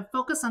 It's going to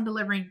focus on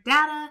delivering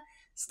data,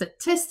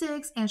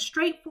 statistics, and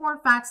straightforward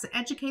facts to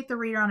educate the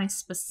reader on a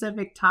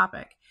specific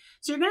topic.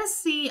 So you're going to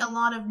see a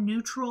lot of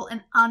neutral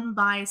and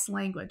unbiased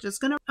language. It's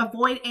going to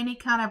avoid any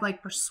kind of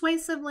like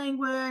persuasive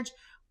language,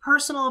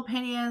 personal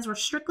opinions. We're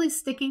strictly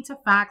sticking to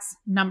facts,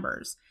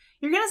 numbers.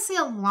 You're going to see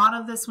a lot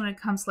of this when it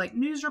comes to like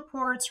news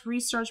reports,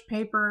 research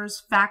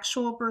papers,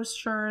 factual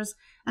brochures,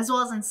 as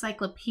well as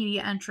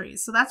encyclopedia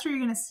entries. So that's where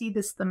you're going to see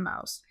this the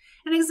most.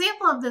 An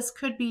example of this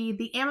could be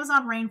the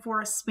Amazon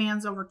rainforest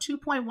spans over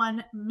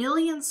 2.1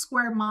 million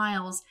square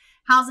miles,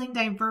 housing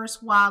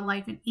diverse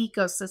wildlife and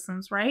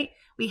ecosystems, right?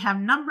 We have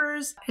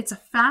numbers. It's a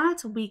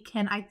fact. We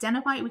can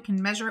identify it. We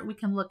can measure it. We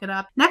can look it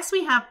up. Next,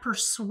 we have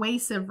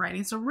persuasive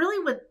writing. So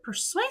really with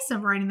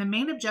persuasive writing, the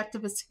main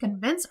objective is to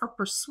convince or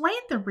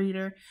persuade the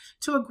reader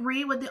to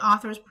agree with the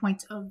author's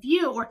point of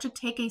view or to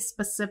take a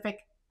specific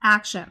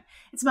action.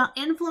 It's about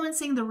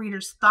influencing the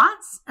reader's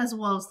thoughts as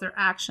well as their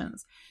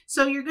actions.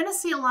 So you're going to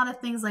see a lot of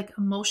things like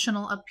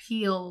emotional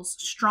appeals,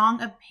 strong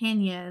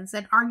opinions,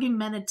 and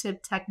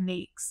argumentative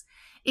techniques.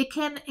 It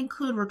can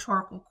include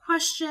rhetorical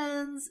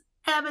questions,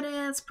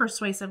 evidence,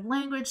 persuasive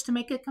language to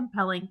make a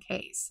compelling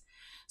case.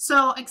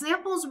 So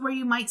examples where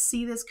you might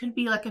see this could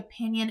be like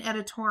opinion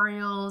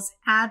editorials,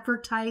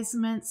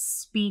 advertisements,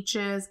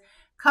 speeches,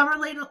 cover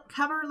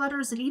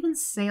letters, and even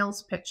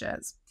sales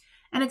pitches.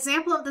 An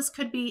example of this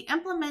could be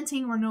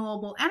implementing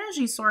renewable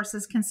energy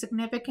sources can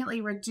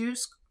significantly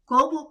reduce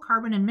global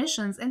carbon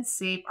emissions and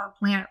save our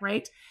planet,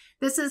 right?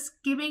 This is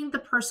giving the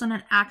person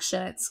an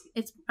action.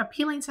 It's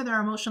appealing to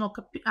their emotional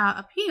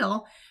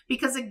appeal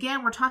because,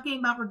 again, we're talking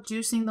about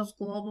reducing those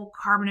global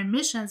carbon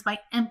emissions by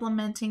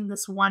implementing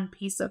this one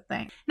piece of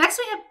thing. Next,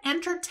 we have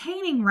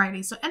entertaining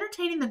writing. So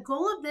entertaining, the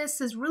goal of this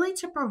is really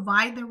to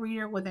provide the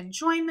reader with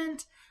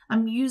enjoyment,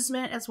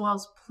 amusement, as well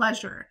as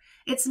pleasure.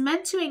 It's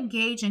meant to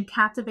engage and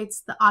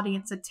captivates the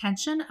audience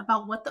attention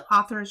about what the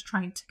author is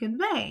trying to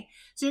convey.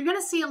 So you're going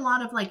to see a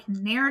lot of like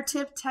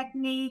narrative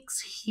techniques,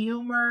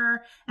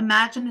 humor,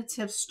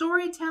 imaginative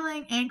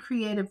storytelling, and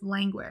creative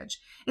language.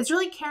 It's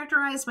really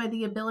characterized by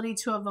the ability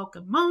to evoke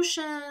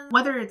emotion,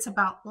 whether it's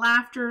about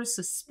laughter,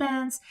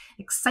 suspense,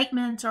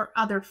 excitement, or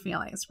other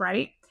feelings,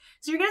 right?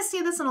 So you're going to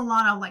see this in a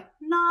lot of like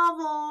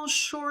novels,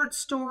 short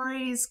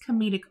stories,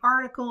 comedic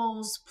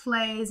articles,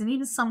 plays, and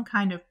even some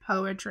kind of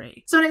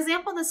poetry. So an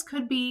example of this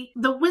could be,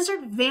 the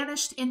wizard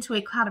vanished into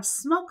a cloud of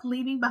smoke,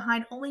 leaving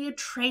behind only a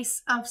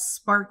trace of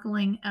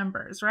sparkling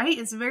embers, right?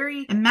 It's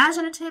very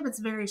imaginative, it's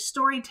very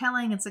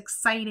storytelling, it's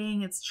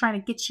exciting, it's trying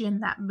to get you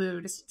in that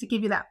mood, it's to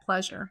give you that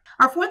pleasure.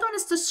 Our fourth one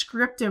is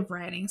descriptive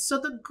writing. So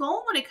the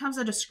goal when it comes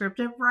to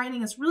descriptive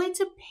writing is really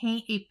to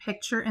paint a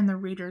picture in the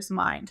reader's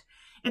mind.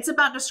 It's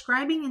about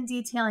describing and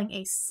detailing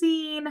a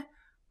scene,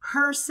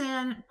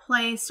 person,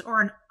 place,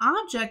 or an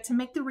object to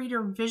make the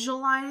reader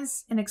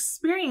visualize and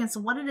experience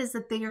what it is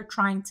that they are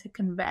trying to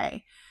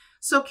convey.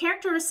 So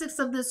characteristics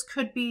of this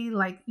could be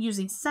like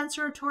using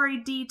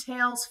sensory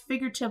details,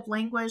 figurative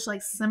language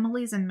like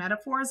similes and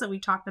metaphors that we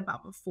talked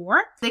about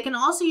before. They can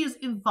also use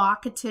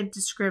evocative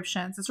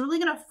descriptions. It's really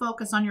going to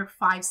focus on your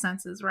five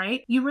senses,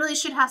 right? You really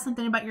should have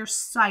something about your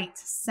sight,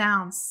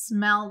 sound,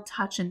 smell,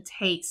 touch, and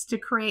taste to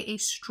create a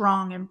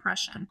strong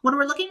impression. When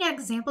we're looking at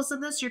examples of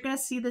this, you're going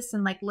to see this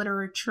in like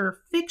literature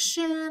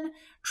fiction,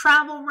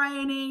 travel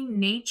writing,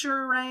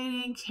 nature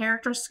writing,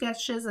 character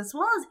sketches, as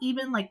well as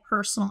even like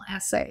personal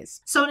essays.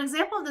 So an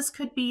example of this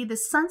could be, the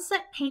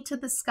sunset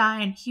painted the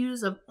sky in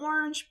hues of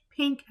orange,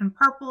 pink, and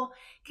purple,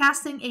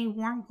 casting a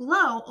warm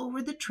glow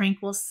over the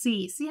tranquil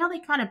sea. See how they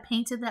kind of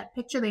painted that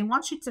picture? They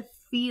want you to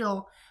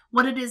feel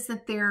what it is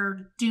that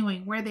they're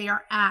doing, where they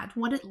are at,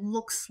 what it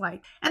looks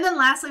like. And then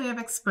lastly, we have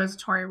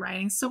expository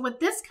writing. So with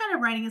this kind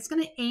of writing, it's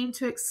going to aim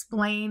to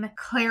explain,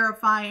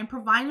 clarify, and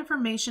provide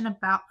information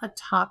about a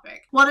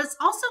topic. What it's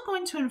also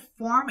going to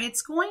inform,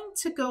 it's going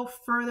to go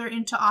further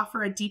into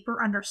offer a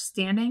deeper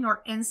understanding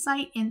or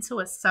insight into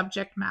a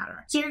subject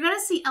matter. So you're going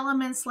to see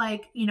elements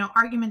like,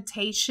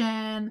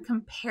 argumentation,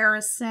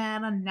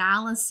 comparison,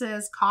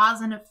 analysis,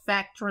 cause and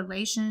effect,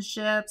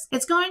 relationships.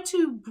 It's going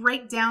to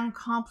break down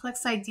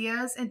complex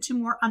ideas into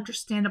more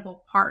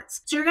understandable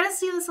parts. So you're going to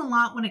see this a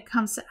lot when it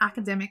comes to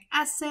academic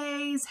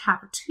essays,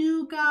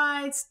 how-to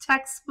guides,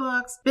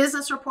 textbooks,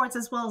 business reports,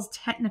 as well as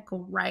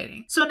technical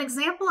writing. So an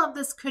example of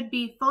this could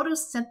be,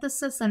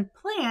 photosynthesis in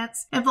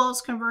plants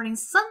involves converting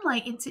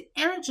sunlight into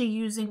energy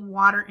using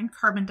water and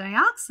carbon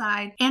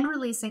dioxide and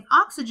releasing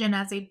oxygen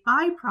as a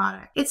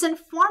byproduct. It's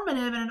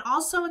informative and it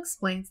also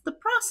explains the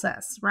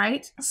process,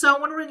 right? So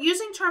when we're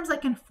using terms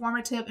like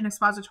informative and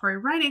expository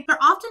writing,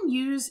 they're often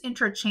used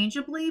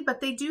interchangeably,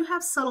 but they do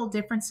have subtle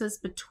differences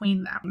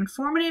between them.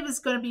 Informative is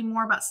going to be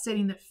more about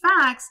stating the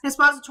facts.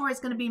 Expository is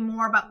going to be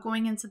more about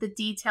going into the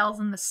details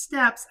and the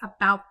steps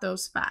about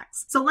those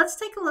facts. So let's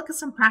take a look at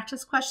some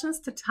practice questions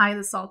to tie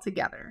this all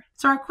together.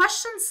 So our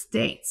question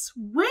states,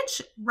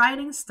 which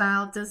writing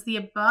style does the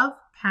above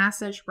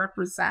passage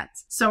represent?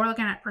 So we're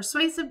looking at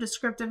persuasive,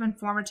 descriptive,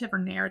 informative, or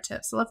narrative.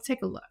 So let's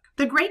take a look.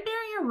 The Great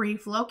Barrier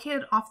Reef,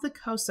 located off the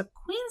coast of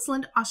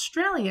Queensland,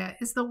 Australia,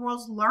 is the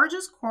world's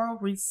largest coral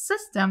reef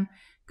system,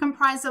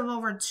 comprised of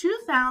over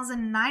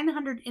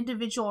 2,900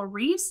 individual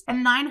reefs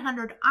and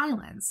 900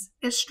 islands.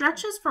 It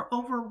stretches for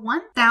over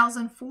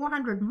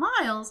 1,400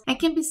 miles and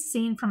can be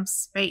seen from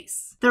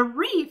space. The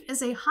reef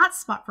is a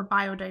hotspot for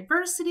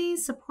biodiversity,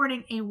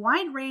 supporting a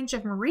wide range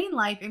of marine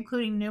life,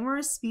 including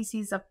numerous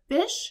species of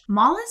fish,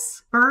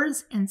 mollusks,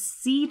 birds, and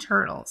sea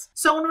turtles.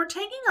 So when we're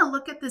taking a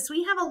look at this,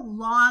 we have a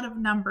lot of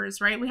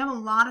numbers, right? We have a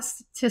lot of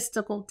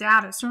statistical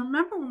data. So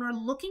remember, when we're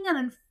looking at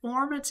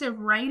informative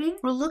writing,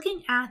 we're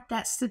looking at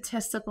that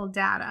statistical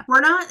data.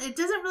 It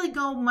doesn't really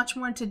go much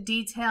more into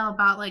detail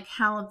about like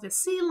how the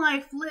sea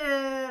life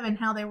live and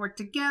how they work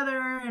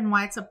together and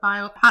why it's a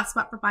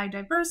hotspot for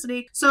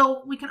biodiversity.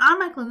 So we can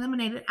automatically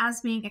eliminate it as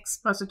being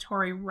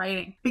expository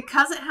writing.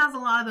 Because it has a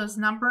lot of those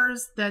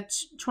numbers, the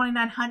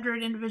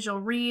 2,900 individual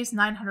reefs,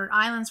 900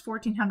 islands,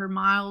 1,400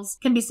 miles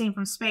can be seen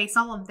from space,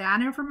 all of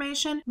that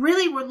information,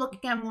 really we're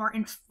looking at more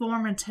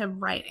informative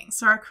writing.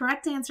 So our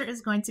correct answer is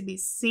going to be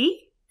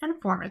C,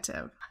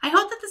 informative. I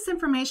hope that this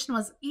information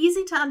was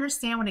easy to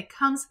understand when it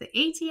comes to the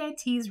ATI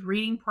TEAS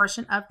reading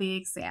portion of the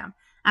exam.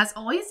 As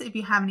always, if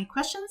you have any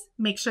questions,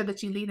 make sure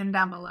that you leave them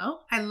down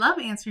below. I love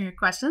answering your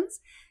questions.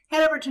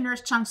 Head over to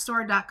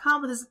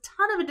nursecheungstore.com where there's a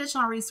ton of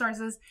additional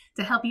resources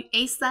to help you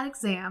ace that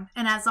exam.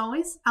 And as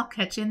always, I'll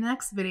catch you in the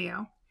next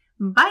video.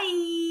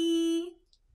 Bye!